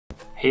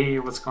Hey,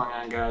 what's going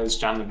on guys?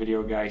 John the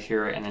Video Guy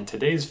here, and in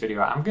today's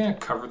video I'm going to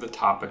cover the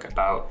topic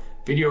about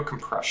video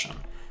compression.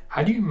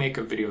 How do you make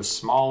a video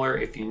smaller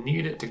if you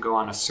need it to go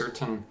on a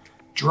certain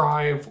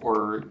drive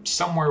or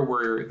somewhere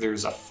where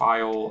there's a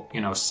file,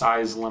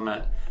 size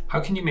limit? How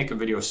can you make a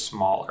video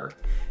smaller?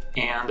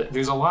 And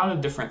there's a lot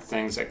of different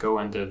things that go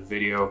into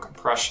video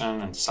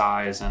compression and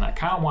size, and I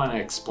kind of want to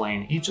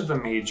explain each of the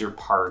major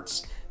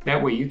parts.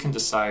 That way you can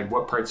decide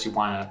what parts you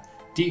want to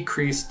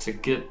decrease to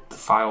get the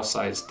file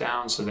size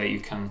down so that you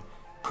can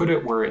put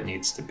it where it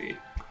needs to be.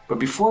 But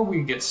before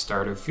we get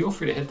started, feel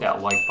free to hit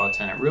that like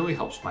button. It really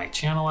helps my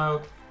channel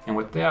out. And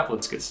with that,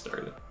 let's get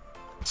started.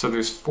 So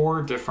there's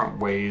four different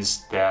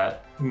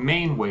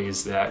main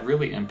ways that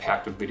really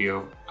impact a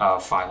video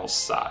file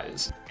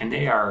size. And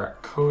they are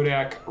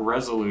codec,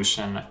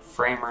 resolution,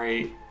 frame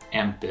rate,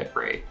 and bit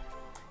rate.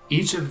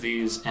 Each of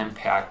these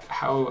impact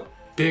how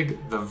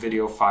big the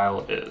video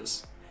file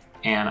is.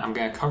 And I'm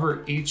going to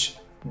cover each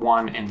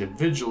one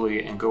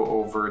individually and go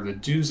over the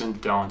do's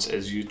and don'ts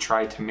as you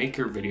try to make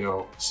your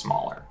video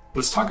smaller.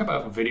 Let's talk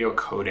about video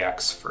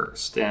codecs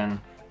first,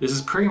 and this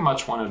is pretty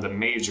much one of the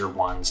major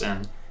ones.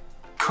 And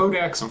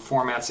codecs and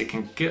formats, it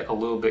can get a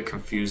little bit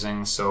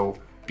confusing, so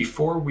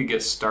before we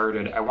get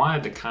started I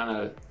wanted to kind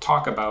of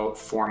talk about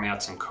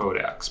formats and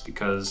codecs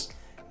because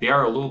they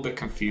are a little bit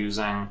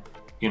confusing.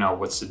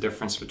 What's the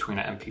difference between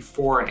an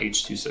MP4 and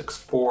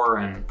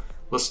H.264, and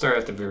let's start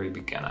at the very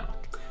beginning.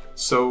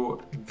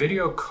 So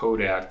video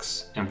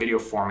codecs and video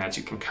formats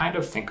you can kind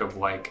of think of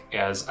like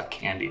as a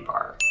candy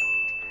bar.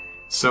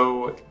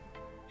 So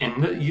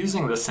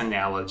using this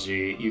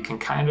analogy, you can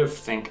kind of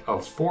think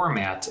of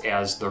formats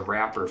as the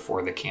wrapper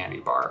for the candy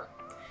bar.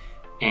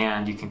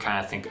 And you can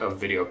kind of think of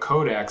video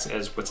codecs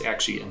as what's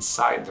actually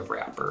inside the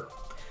wrapper.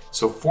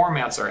 So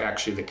formats are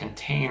actually the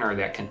container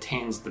that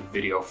contains the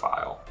video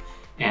file.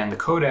 And the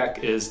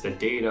codec is the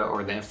data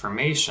or the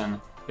information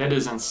that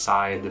is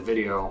inside the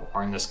video,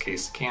 or in this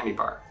case, the candy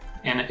bar.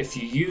 And if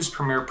you use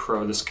Premiere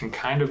Pro, this can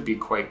kind of be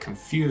quite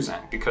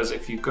confusing because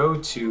if you go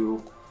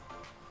to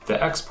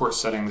the export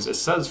settings, it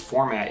says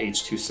format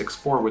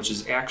H.264, which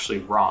is actually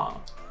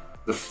wrong.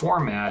 The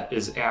format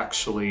is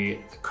actually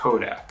the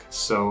codec.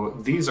 So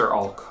these are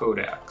all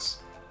codecs.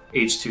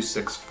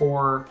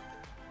 H.264,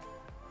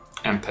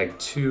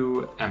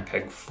 MPEG-2,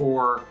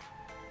 MPEG-4.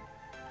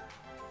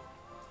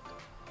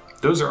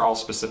 Those are all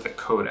specific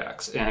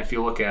codecs. And if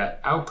you look at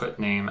output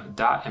name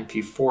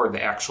 .mp4,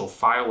 the actual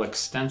file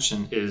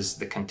extension is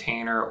the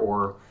container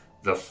or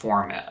the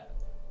format.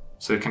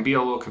 So it can be a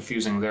little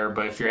confusing there,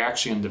 but if you're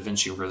actually in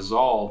DaVinci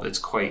Resolve, it's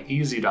quite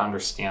easy to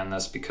understand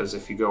this because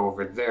if you go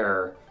over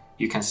there,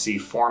 you can see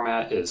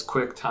format is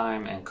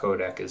QuickTime and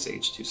codec is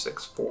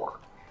H.264.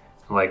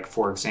 Like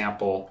for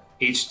example,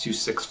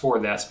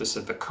 H.264, that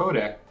specific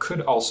codec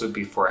could also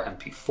be for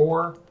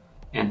MP4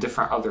 and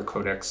different other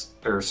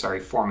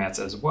formats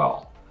as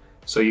well.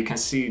 So you can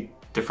see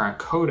different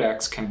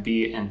codecs can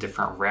be in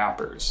different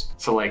wrappers.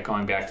 So like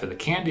going back to the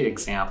candy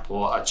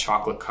example, a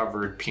chocolate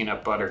covered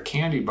peanut butter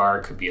candy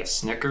bar could be a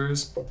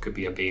Snickers, could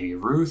be a Baby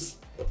Ruth,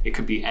 it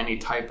could be any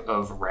type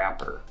of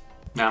wrapper.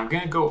 Now I'm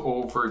going to go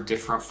over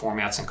different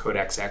formats and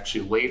codecs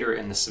actually later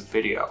in this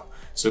video.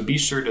 So be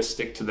sure to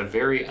stick to the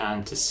very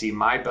end to see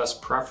my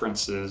best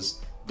preferences,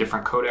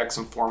 different codecs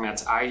and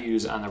formats I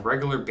use on a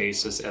regular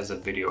basis as a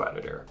video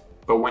editor.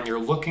 But when you're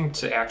looking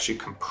to actually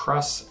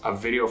compress a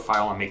video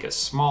file and make it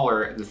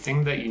smaller, the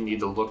thing that you need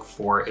to look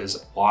for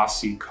is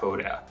lossy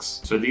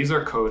codecs. So these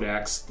are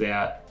codecs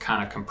that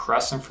kind of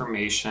compress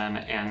information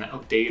and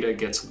data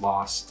gets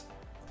lost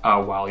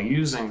while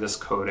using this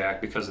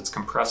codec because it's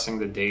compressing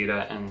the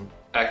data and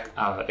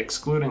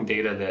excluding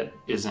data that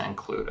isn't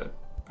included.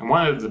 And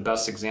one of the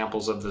best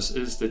examples of this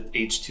is the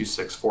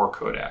H.264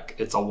 codec.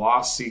 It's a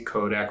lossy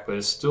codec, but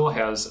it still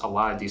has a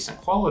lot of decent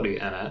quality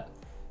in it.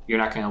 You're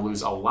not going to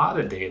lose a lot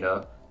of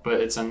data, but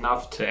it's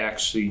enough to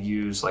actually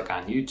use like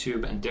on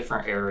YouTube and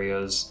different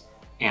areas.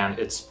 And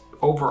it's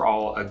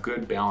overall a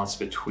good balance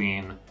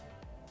between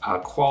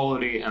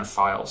quality and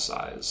file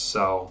size.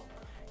 So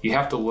you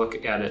have to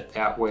look at it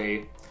that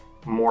way.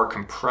 More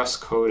compressed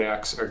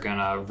codecs are going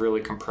to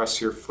really compress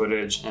your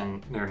footage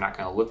and they're not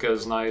going to look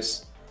as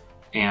nice.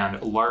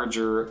 And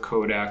larger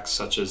codecs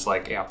such as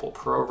like Apple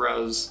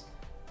ProRes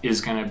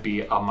is going to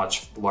be a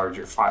much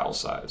larger file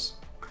size.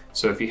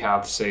 So if you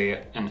have,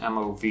 say, an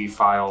MOV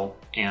file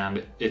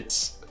and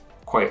it's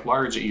quite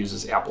large, it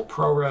uses Apple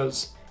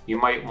ProRes, you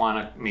might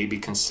want to maybe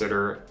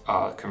consider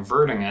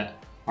converting it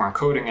or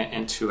encoding it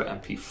into an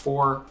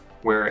MP4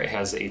 where it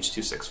has the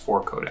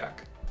H.264 codec.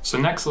 So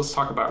next, let's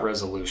talk about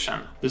resolution.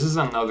 This is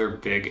another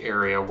big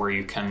area where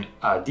you can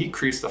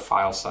decrease the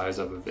file size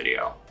of a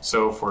video.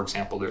 So for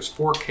example, there's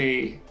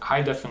 4K,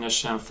 high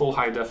definition, full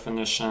high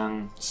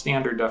definition,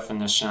 standard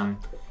definition.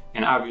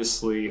 And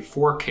obviously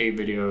 4K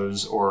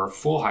videos or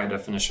full high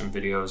definition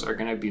videos are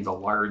going to be the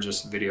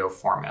largest video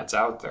formats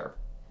out there.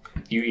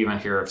 You even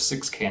hear of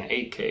 6K and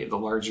 8K. The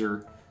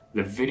larger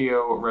the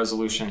video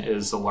resolution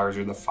is, the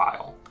larger the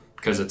file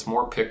because it's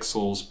more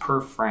pixels per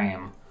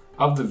frame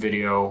of the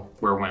video,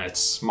 where when it's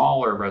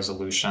smaller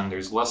resolution,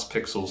 there's less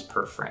pixels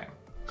per frame.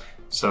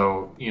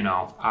 So, you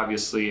know,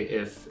 obviously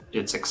if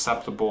it's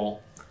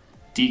acceptable,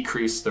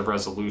 decrease the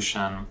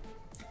resolution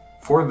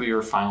for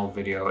your final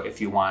video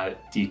if you want to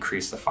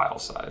decrease the file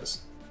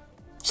size.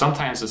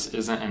 Sometimes this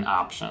isn't an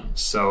option,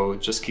 so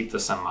just keep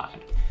this in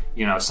mind.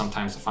 You know,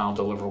 sometimes the final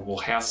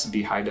deliverable has to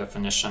be high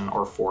definition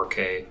or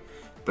 4K,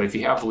 but if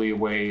you have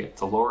leeway,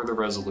 the lower the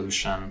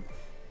resolution,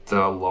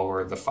 the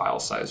lower the file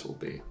size will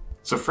be.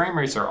 So frame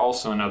rates are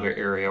also another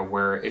area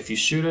where if you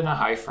shoot in a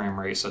high frame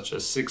rate such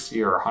as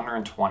 60 or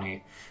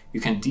 120,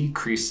 you can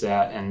decrease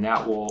that and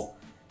that will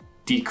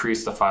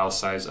decrease the file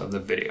size of the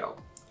video.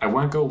 I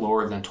wouldn't go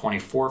lower than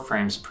 24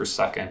 frames per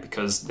second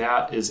because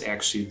that is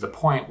actually the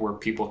point where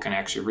people can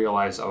actually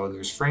realize, oh,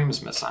 there's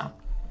frames missing.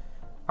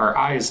 Our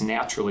eyes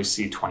naturally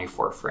see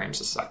 24 frames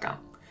a second.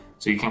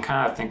 So you can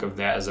kind of think of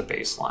that as a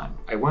baseline.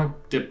 I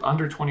wouldn't dip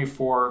under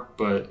 24,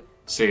 but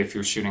say if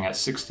you're shooting at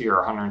 60 or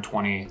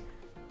 120,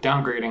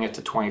 downgrading it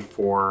to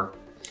 24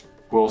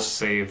 will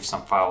save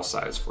some file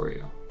size for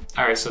you.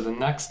 All right, so the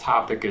next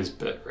topic is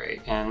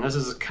bitrate. And this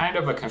is kind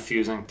of a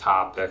confusing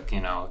topic, you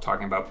know,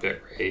 talking about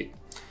bitrate.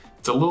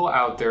 It's a little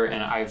out there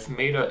and I've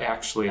made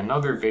actually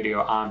another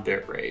video on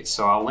bitrate.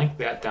 So I'll link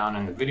that down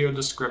in the video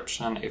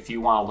description if you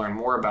want to learn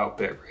more about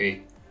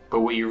bitrate. But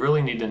what you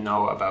really need to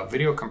know about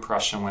video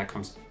compression when it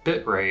comes to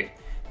bitrate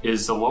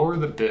is the lower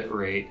the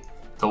bitrate,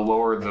 the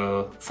lower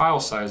the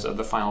file size of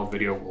the final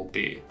video will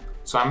be.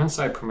 So I'm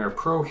inside Premiere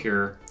Pro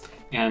here,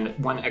 and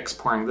when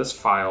exporting this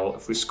file,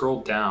 if we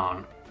scroll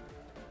down,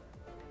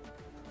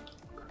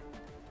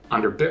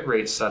 under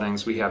bitrate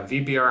settings, we have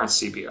VBR and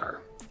CBR.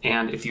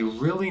 And if you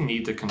really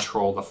need to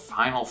control the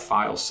final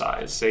file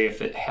size, say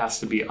if it has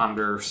to be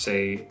under,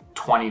 say,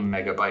 20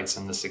 megabytes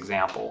in this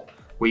example,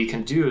 what you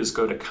can do is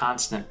go to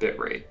constant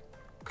bitrate.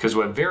 Because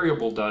what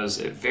variable does,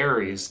 it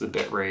varies the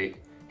bitrate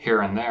here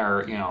and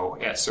there, you know,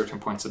 at certain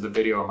points of the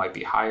video, it might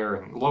be higher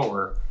and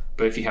lower.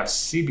 But if you have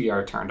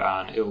CBR turned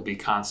on, it will be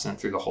constant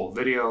through the whole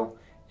video.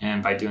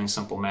 And by doing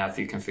simple math,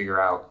 you can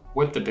figure out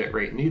what the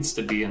bitrate needs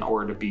to be in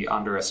order to be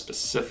under a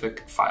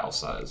specific file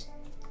size.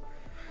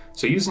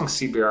 So using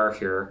CBR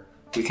here,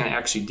 we can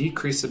actually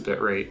decrease the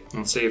bitrate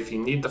and say if you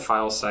need the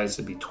file size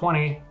to be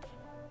 20,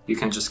 you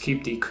can just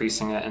keep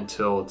decreasing it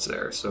until it's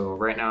there. So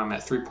right now I'm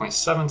at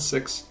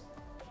 3.76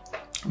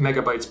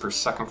 megabytes per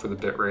second for the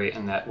bitrate,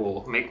 and that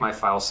will make my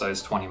file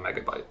size 20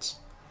 megabytes.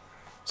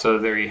 So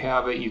there you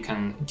have it. You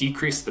can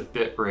decrease the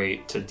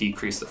bitrate to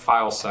decrease the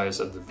file size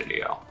of the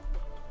video.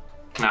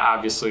 Now,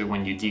 obviously,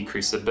 when you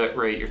decrease the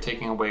bitrate, you're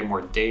taking away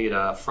more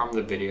data from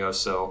the video,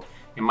 so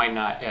it might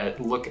not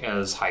look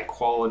as high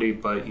quality,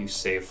 but you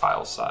save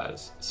file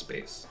size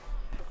space.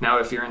 Now,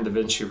 if you're in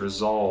DaVinci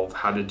Resolve,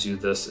 how to do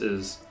this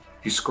is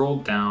if you scroll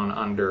down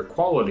under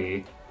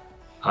quality,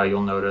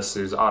 you'll notice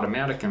there's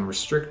automatic and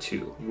restrict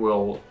to.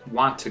 We'll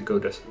want to go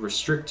to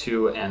restrict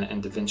to, and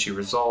in DaVinci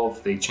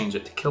Resolve, they change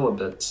it to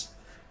kilobits.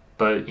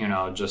 But, you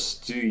know,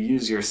 just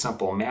use your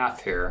simple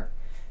math here,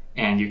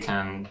 and you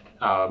can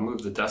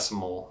move the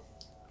decimal.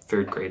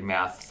 Third grade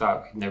math,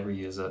 thought we'd never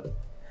use it.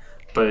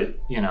 But,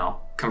 you know,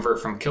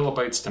 convert from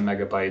kilobytes to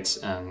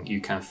megabytes, and you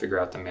can figure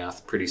out the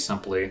math pretty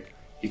simply.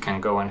 You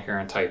can go in here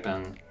and type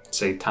in,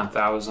 say,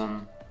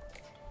 10,000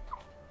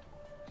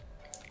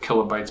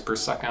 kilobytes per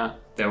second.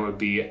 That would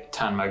be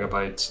 10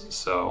 megabytes.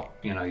 So,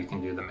 you know, you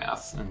can do the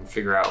math and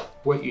figure out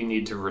what you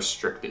need to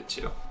restrict it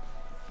to.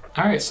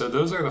 All right, so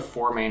those are the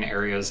 4 main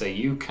areas that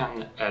you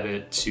can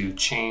edit to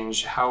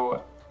change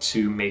how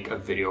to make a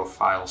video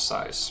file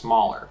size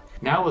smaller.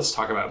 Now let's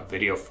talk about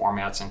video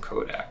formats and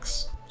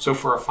codecs. So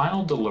for a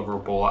final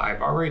deliverable,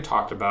 I've already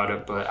talked about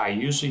it, but I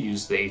usually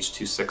use the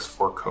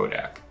H.264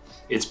 codec.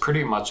 It's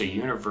pretty much a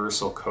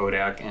universal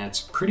codec and it's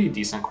pretty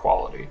decent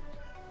quality.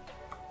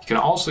 You can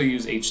also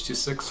use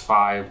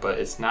H.265, but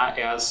it's not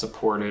as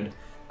supported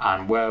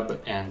on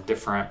web and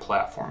different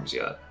platforms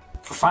yet.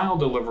 For final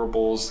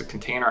deliverables, the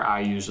container I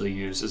usually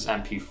use is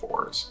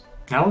MP4s.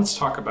 Now let's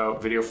talk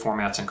about video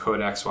formats and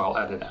codecs while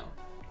editing.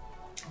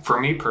 For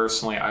me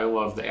personally, I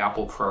love the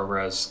Apple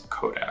ProRes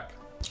codec.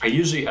 I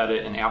usually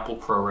edit in Apple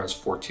ProRes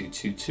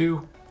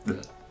 422,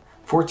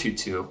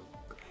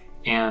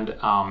 and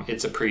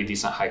it's a pretty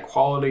decent high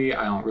quality.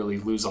 I don't really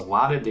lose a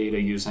lot of data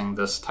using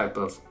this type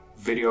of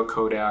video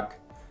codec.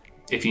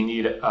 If you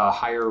need a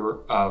higher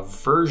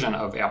version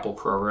of Apple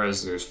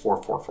ProRes, there's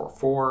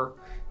 4444.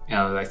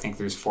 I think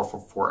there's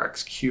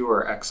 444XQ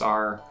or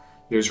XR.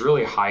 There's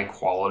really high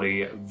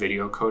quality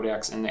video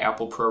codecs in the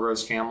Apple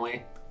ProRes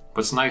family.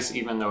 What's nice,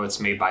 even though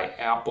it's made by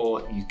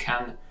Apple, you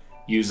can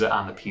use it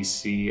on the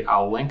PC.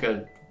 I'll link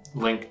a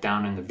link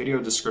down in the video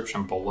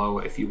description below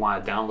if you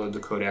want to download the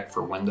codec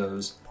for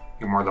Windows.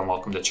 You're more than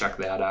welcome to check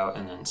that out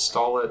and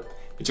install it.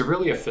 It's a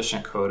really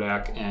efficient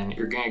codec and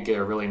you're going to get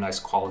a really nice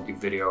quality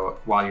video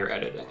while you're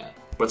editing it.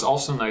 What's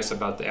also nice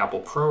about the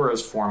Apple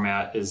ProRes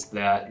format is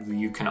that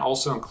you can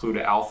also include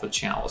an alpha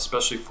channel,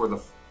 especially for the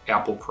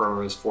Apple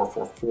ProRes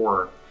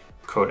 444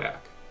 codec.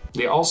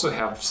 They also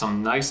have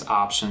some nice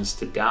options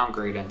to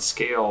downgrade and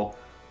scale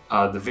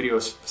the video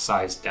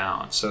size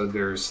down. So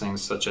there's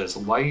things such as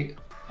light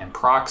and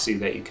proxy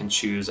that you can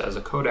choose as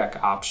a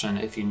codec option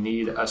if you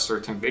need a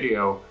certain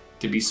video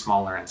to be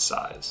smaller in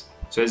size.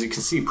 So as you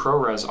can see,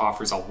 ProRes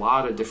offers a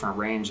lot of different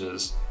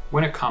ranges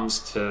when it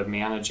comes to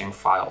managing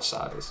file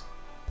size.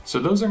 So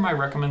those are my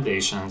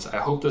recommendations. I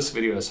hope this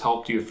video has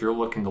helped you if you're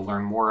looking to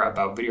learn more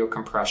about video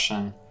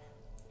compression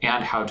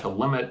and how to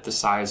limit the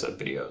size of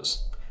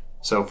videos.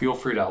 So feel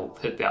free to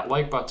hit that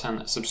like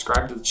button,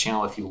 subscribe to the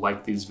channel if you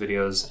like these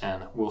videos,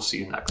 and we'll see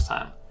you next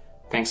time.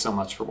 Thanks so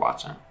much for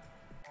watching.